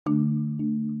Hey,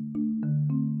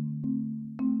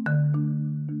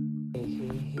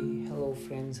 hello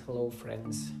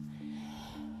friends.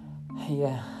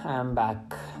 Yeah, I'm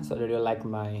back. So, did you like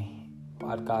my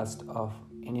podcast of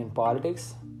Indian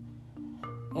politics?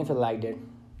 If you liked it,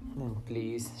 then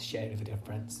please share it with your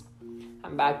friends.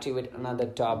 I'm back to you with another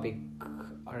topic,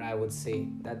 or I would say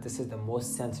that this is the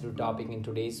most sensitive topic in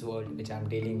today's world, which I'm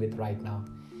dealing with right now.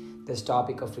 This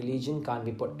topic of religion can't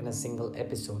be put in a single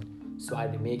episode, so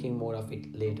I'll be making more of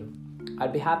it later.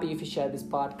 I'd be happy if you share this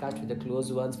podcast with the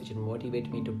close ones, which would motivate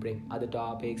me to bring other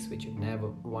topics which you never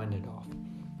wanted off.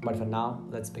 But for now,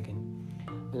 let's begin.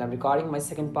 Well, I'm recording my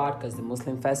second part because the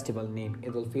Muslim festival named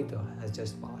Eid al-Fitr has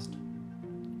just passed.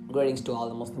 Greetings to all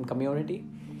the Muslim community.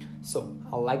 So,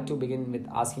 I'd like to begin with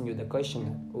asking you the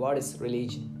question, what is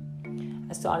religion?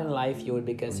 As start in life, you would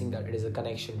be guessing that it is a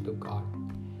connection to God.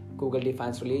 Google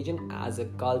defines religion as a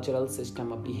cultural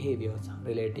system of behaviors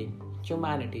relating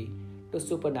humanity to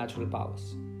supernatural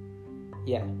powers.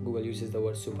 Yeah, Google uses the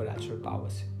word supernatural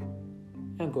powers.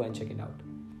 And go and check it out.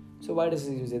 So why does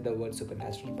it use the word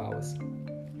supernatural powers?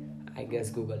 I guess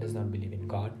Google does not believe in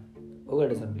God. Google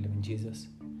does not believe in Jesus.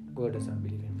 Google does not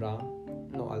believe in Ram.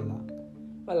 No Allah.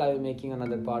 Well, I will be making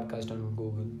another podcast on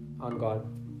Google, on God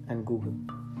and Google.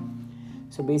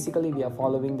 So basically, we are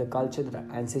following the culture that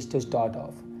our ancestors taught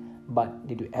of. But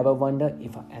did you ever wonder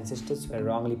if our ancestors were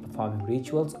wrongly performing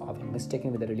rituals or were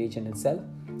mistaken with the religion itself?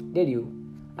 Did you?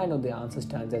 I know the answer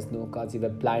stands as no, cause you were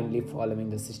blindly following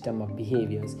the system of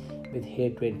behaviors with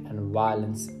hatred and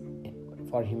violence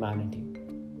for humanity.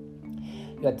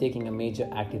 You are taking a major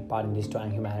active part in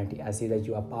destroying humanity, as either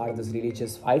you are part of these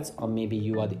religious fights or maybe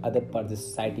you are the other part of the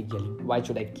society yelling, "Why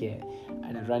should I care?"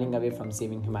 and are running away from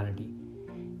saving humanity.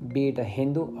 Be it a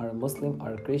Hindu or a Muslim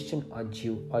or a Christian or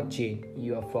Jew or Jain,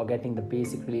 you are forgetting the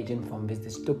basic religion from which the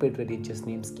stupid religious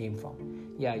names came from.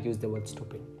 Yeah, I use the word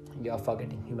stupid. You are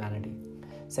forgetting humanity.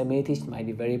 Some atheists might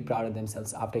be very proud of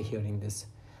themselves after hearing this.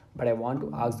 But I want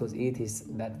to ask those atheists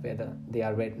that whether they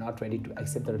are not ready to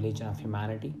accept the religion of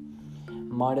humanity.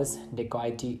 Murders,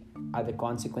 dacoity are the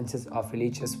consequences of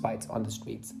religious fights on the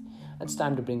streets. It's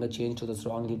time to bring a change to those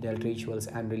wrongly dealt rituals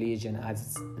and religion, as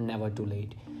it's never too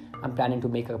late. I'm planning to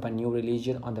make up a new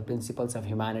religion on the principles of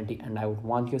humanity, and I would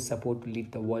want your support to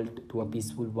lead the world to a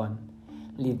peaceful one.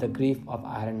 Leave the grief of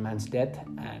Iron Man's death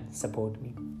and support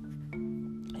me.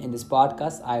 In this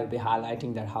podcast, I will be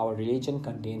highlighting that how a religion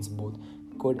contains both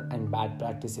good and bad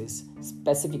practices,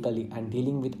 specifically and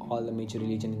dealing with all the major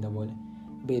religions in the world.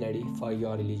 Be ready for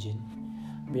your religion.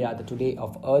 We are the today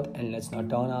of earth, and let's not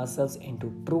turn ourselves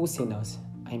into true sinners.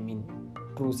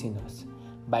 True sinners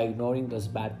by ignoring those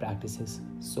bad practices.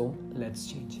 So let's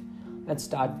change. Let's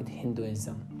start with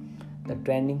Hinduism, the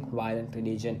trending violent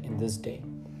religion in this day.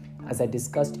 As I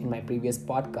discussed in my previous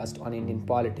podcast on Indian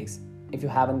politics, if you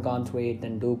haven't gone through it,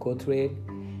 then do go through it.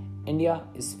 India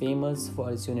is famous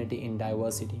for its unity in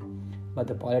diversity, but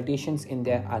the politicians in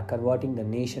there are converting the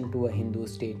nation to a Hindu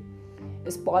state.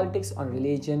 Is politics on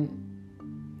religion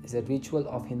is a ritual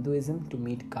of Hinduism to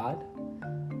meet God?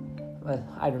 Well,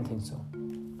 I don't think so.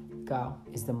 Cow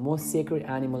is the most sacred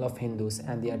animal of Hindus,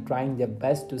 and they are trying their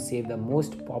best to save the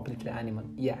most popular animal.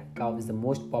 Yeah, cow is the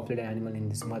most popular animal in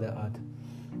this Mother Earth.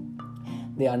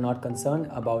 They are not concerned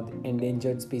about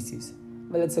endangered species.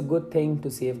 Well, it's a good thing to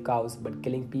save cows, but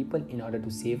killing people in order to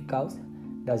save cows,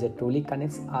 does it truly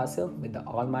connect ourselves with the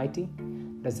Almighty?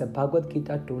 Does the Bhagavad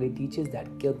Gita truly teaches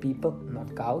that kill people,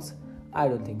 not cows? I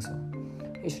don't think so.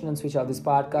 You shouldn't switch off this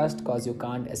podcast because you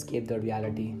can't escape the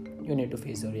reality. You need to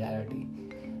face the reality.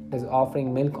 Does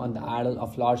offering milk on the idol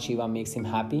of Lord Shiva makes him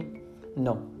happy?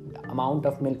 No. The amount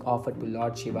of milk offered to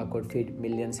Lord Shiva could feed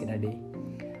millions in a day.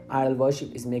 Idol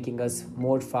worship is making us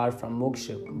more far from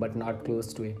moksha, but not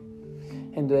close to it.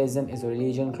 Hinduism is a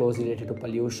religion closely related to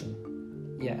pollution.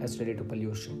 Yeah, it's related to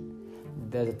pollution.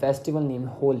 There's a festival named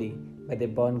Holi where they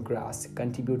burn grass,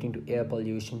 contributing to air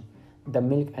pollution. The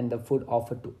milk and the food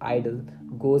offered to idol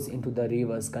goes into the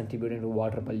rivers, contributing to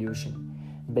water pollution.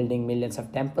 Building millions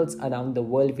of temples around the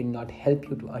world will not help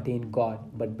you to attain God,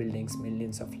 but building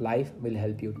millions of life will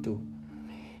help you too.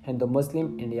 And the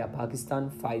Muslim India-Pakistan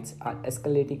fights are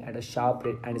escalating at a sharp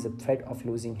rate and is a threat of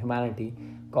losing humanity,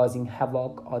 causing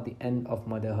havoc or the end of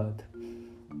Mother Earth.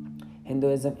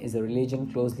 Hinduism is a religion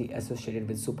closely associated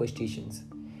with superstitions.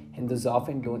 Hindus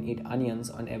often don't eat onions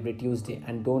on every Tuesday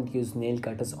and don't use nail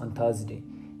cutters on Thursday.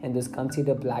 Hindus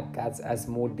consider black cats as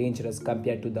more dangerous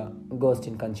compared to the ghost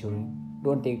in Conjuring.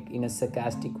 Don't take it in a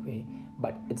sarcastic way,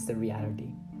 but it's the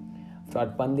reality.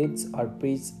 Fraud pundits or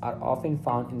priests are often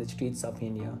found in the streets of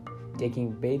India.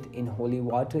 Taking bath in holy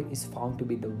water is found to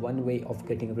be the one way of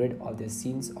getting rid of the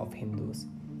sins of Hindus.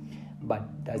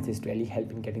 But does this really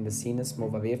help in getting the sinners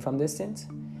move away from their sins?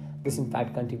 This in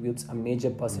fact contributes a major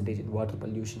percentage in water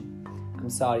pollution. I'm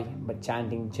sorry, but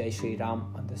chanting Jai Shri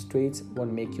Ram on the streets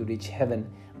won't make you reach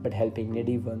heaven, but helping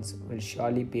needy ones will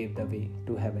surely pave the way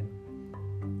to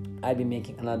heaven. I'll be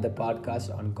making another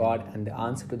podcast on God and the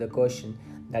answer to the question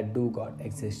that do God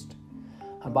exist?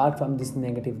 Apart from these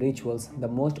negative rituals, the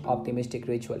most optimistic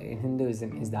ritual in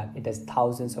Hinduism is that it has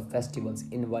thousands of festivals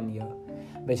in one year,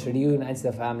 which reunites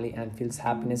the family and feels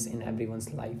happiness in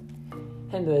everyone's life.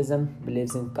 Hinduism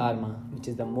believes in karma, which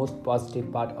is the most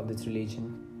positive part of this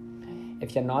religion.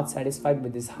 If you're not satisfied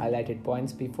with these highlighted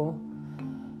points before,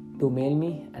 do mail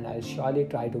me and I'll surely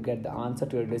try to get the answer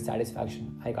to your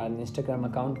dissatisfaction. I got an Instagram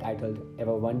account titled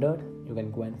Ever Wondered. You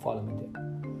can go and follow me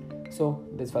there. So,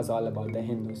 this was all about the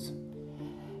Hindus.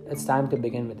 It's time to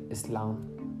begin with Islam.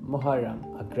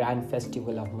 Muharram, a grand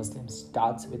festival of Muslims,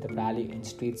 starts with a rally in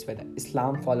streets where the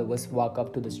Islam followers walk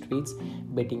up to the streets,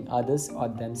 beating others or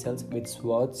themselves with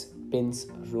swords, pins,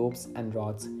 ropes, and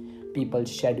rods. People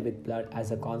shed with blood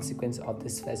as a consequence of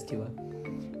this festival.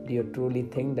 Do you truly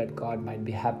think that God might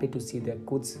be happy to see their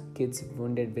kids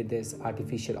wounded with these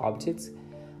artificial objects?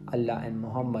 Allah and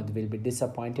Muhammad will be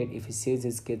disappointed if he sees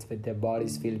his kids with their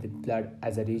bodies filled with blood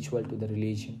as a ritual to the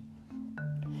religion.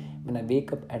 When I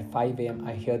wake up at 5 a.m.,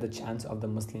 I hear the chants of the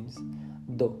Muslims.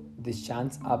 Though these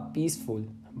chants are peaceful,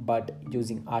 but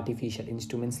using artificial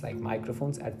instruments like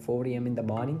microphones at 4 a.m. in the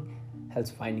morning helps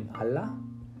finding Allah.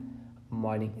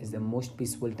 Morning is the most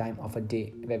peaceful time of a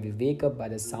day, where we wake up by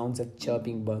the sounds of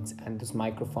chirping birds, and those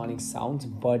microphonic sounds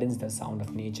burdens the sound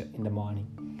of nature in the morning.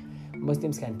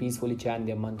 Muslims can peacefully chant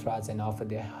their mantras and offer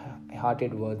their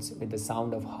hearted words with the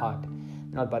sound of heart,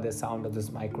 not by the sound of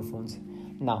those microphones.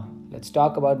 Now, let's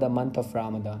talk about the month of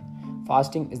Ramadan.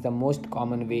 Fasting is the most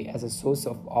common way as a source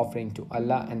of offering to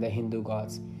Allah and the Hindu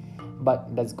gods.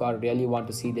 But does God really want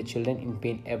to see the children in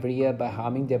pain every year by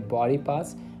harming their body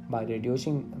parts, by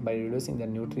reducing the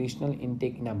nutritional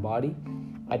intake in our body?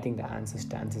 I think the answer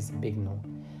stands as a big no.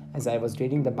 As I was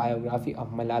reading the biography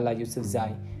of Malala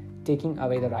Yousafzai, taking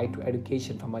away the right to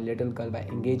education from a little girl by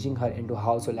engaging her into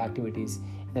household activities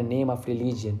in the name of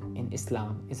religion in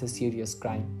Islam is a serious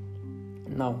crime.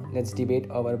 Now, let's debate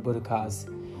over burqas.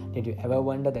 Did you ever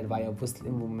wonder that why a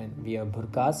Muslim woman wear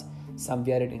burqas? Some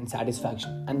wear it in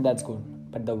satisfaction, and that's good.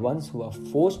 But the ones who are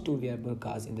forced to wear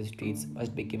burqas in the streets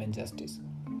must be given justice.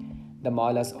 The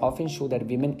Maulahs often show that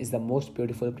women is the most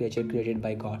beautiful creature created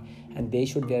by God, and they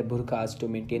should wear burqas to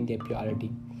maintain their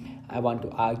purity. I want to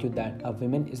argue that a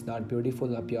woman is not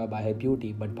beautiful or pure by her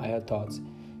beauty, but by her thoughts.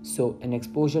 So, an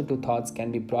exposure to thoughts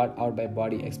can be brought out by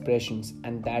body expressions,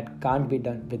 and that can't be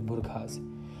done with burqas.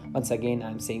 Once again,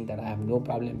 I'm saying that I have no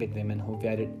problem with women who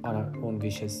wear it on her own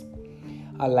wishes.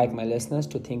 I'd like my listeners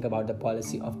to think about the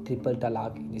policy of triple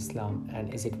talaq in Islam,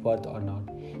 and is it worth or not?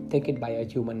 Take it by a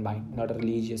human mind, not a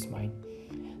religious mind.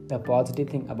 The positive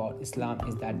thing about Islam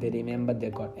is that they remember their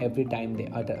God every time they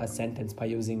utter a sentence by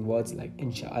using words like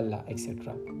Inshallah,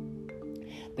 etc.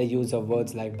 The use of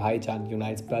words like Bhaijan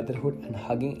unites brotherhood, and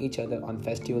hugging each other on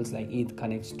festivals like Eid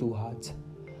connects two hearts.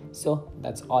 So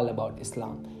that's all about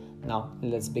Islam. Now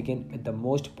let's begin with the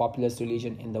most popular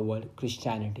religion in the world,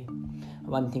 Christianity.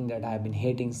 One thing that I have been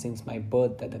hating since my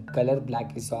birth, that the color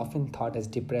black is often thought as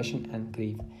depression and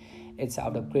grief. It's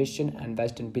out of Christian and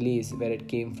Western beliefs where it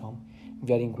came from.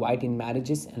 Wearing white in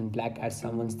marriages and black at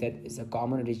someone's death is a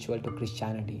common ritual to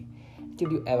Christianity.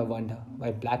 Did you ever wonder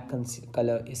why black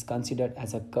color is considered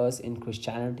as a curse in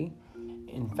Christianity?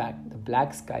 In fact, the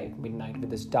black sky at midnight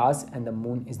with the stars and the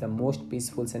moon is the most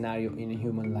peaceful scenario in a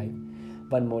human life.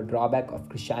 One more drawback of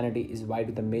Christianity is why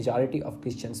do the majority of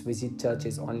Christians visit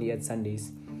churches only at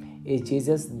Sundays? Is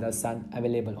Jesus the Son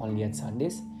available only at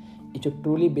Sundays? If you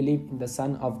truly believe in the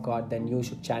Son of God, then you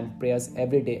should chant prayers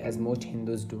every day as most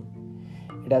Hindus do.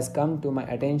 It has come to my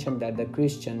attention that the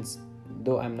Christians,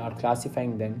 though I am not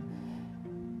classifying them,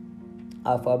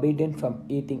 are forbidden from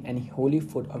eating any holy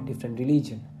food of different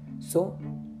religion. So,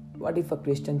 what if a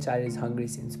Christian child is hungry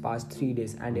since past 3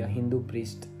 days and a Hindu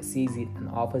priest sees it and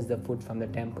offers the food from the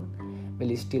temple? Will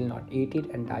he still not eat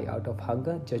it and die out of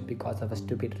hunger just because of a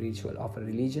stupid ritual of a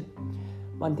religion?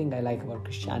 One thing I like about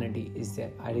Christianity is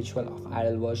their ritual of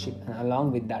idol worship, and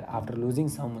along with that, after losing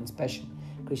someone special,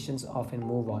 Christians often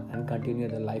move on and continue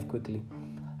their life quickly,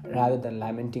 rather than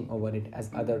lamenting over it as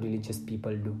other religious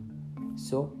people do.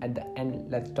 So, at the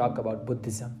end, let's talk about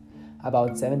Buddhism.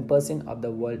 About 7% of the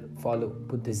world follow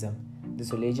Buddhism.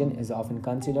 This religion is often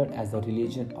considered as the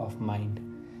religion of mind.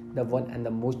 The one and the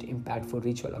most impactful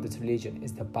ritual of this religion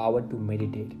is the power to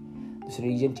meditate. This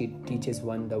religion teaches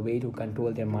one the way to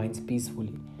control their minds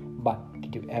peacefully. But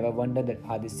did you ever wonder that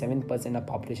are the 7% of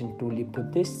population truly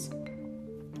Buddhists?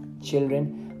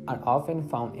 Children are often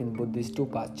found in Buddhist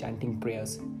stupas chanting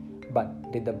prayers.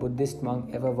 But did the Buddhist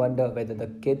monk ever wonder whether the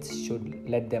kids should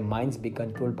let their minds be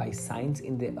controlled by science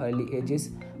in their early ages,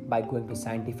 by going to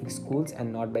scientific schools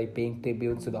and not by paying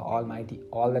tribute to the Almighty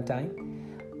all the time?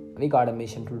 We got a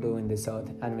mission to do in this earth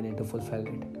and we need to fulfill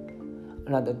it.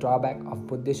 Another drawback of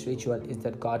Buddhist ritual is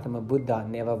that Gautama Buddha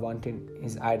never wanted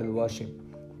his idol worship.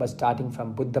 But starting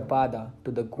from Buddhapada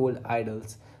to the gold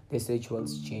idols, these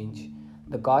rituals change.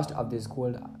 The cost of these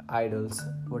gold idols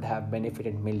would have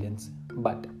benefited millions,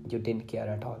 but you didn't care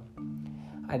at all.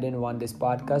 I didn't want this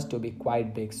podcast to be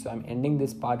quite big, so I'm ending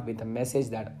this part with a message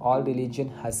that all religion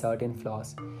has certain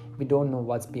flaws. We don't know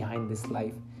what's behind this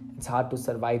life. It's hard to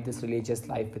survive this religious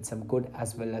life with some good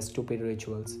as well as stupid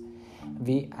rituals.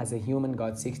 We as a human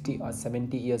got 60 or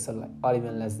 70 years or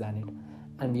even less than it.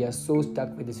 And we are so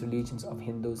stuck with these religions of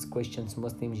Hindus, Christians,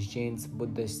 Muslims, Jains,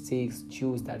 Buddhists, Sikhs,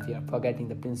 Jews that we are forgetting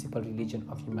the principal religion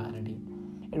of humanity.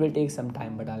 It will take some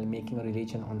time, but I'll be making a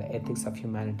religion on the ethics of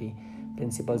humanity,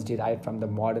 principles derived from the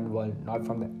modern world, not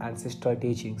from the ancestral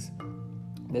teachings.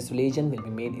 This religion will be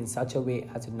made in such a way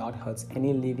as it not hurts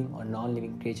any living or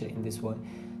non-living creature in this world,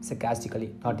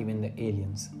 sarcastically, not even the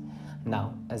aliens.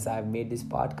 Now, as I have made this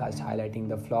podcast highlighting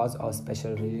the flaws of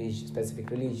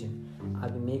specific religion, I'll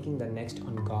be making the next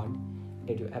on God.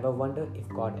 Did you ever wonder if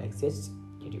God exists?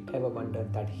 Did you ever wonder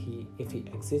that if He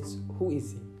exists, who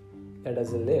is He? Where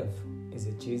does He live? Is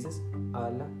it Jesus,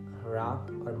 Allah,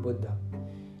 Ram, or Buddha?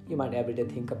 You might every day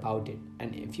think about it,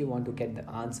 and if you want to get the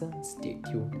answer, stay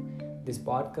tuned. This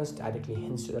podcast directly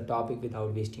hints to the topic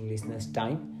without wasting listeners'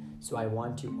 time. So I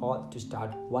want you all to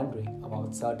start wondering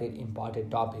about certain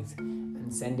important topics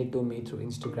and send it to me through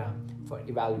Instagram for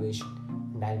evaluation,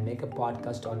 and I'll make a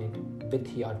podcast on it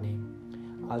with your name.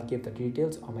 I'll give the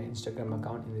details on my Instagram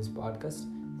account in this podcast.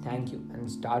 Thank you, and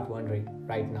start wondering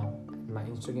right now. My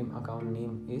Instagram account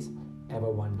name is Ever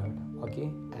Wondered,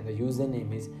 okay? And the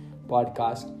username is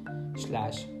podcast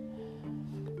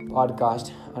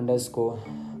 _on_thoughts.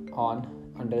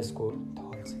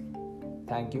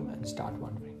 Thank you, and start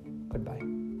wondering.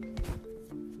 Goodbye.